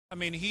I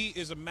mean, he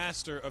is a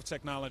master of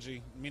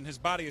technology. I mean, his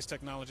body is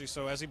technology,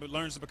 so as he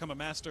learns to become a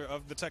master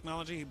of the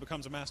technology, he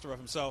becomes a master of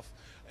himself.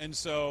 And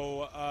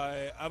so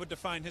I would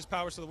define his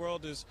powers to the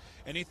world as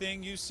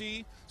anything you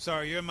see.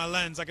 Sorry, you're in my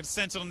lens. I can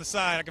sense it on the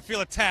side. I can feel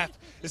a tap.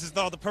 This is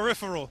all the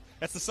peripheral.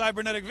 That's the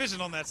cybernetic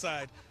vision on that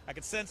side. I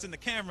could sense in the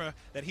camera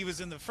that he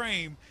was in the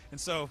frame, and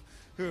so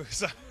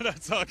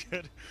that's all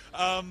good.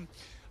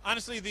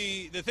 Honestly,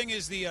 the thing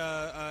is,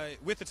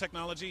 with the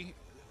technology,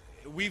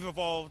 we've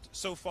evolved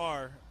so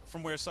far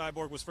from when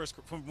Cyborg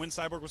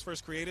was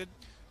first created.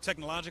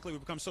 Technologically,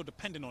 we've become so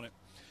dependent on it.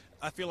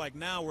 I feel like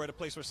now we're at a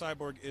place where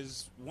Cyborg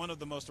is one of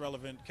the most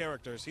relevant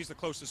characters. He's the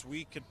closest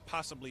we could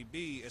possibly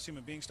be as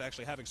human beings to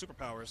actually having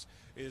superpowers,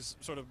 is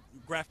sort of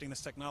grafting this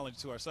technology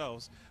to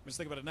ourselves. I mean, just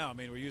think about it now. I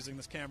mean, we're using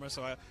this camera,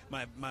 so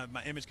my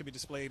image can be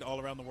displayed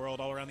all around the world,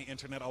 all around the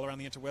internet, all around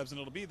the interwebs,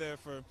 and it'll be there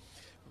for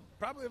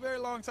probably a very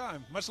long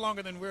time, much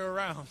longer than we're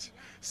around.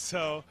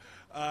 So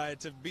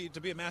to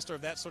be a master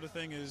of that sort of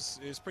thing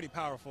is pretty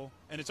powerful,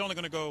 and it's only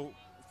going to go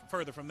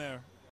further from there.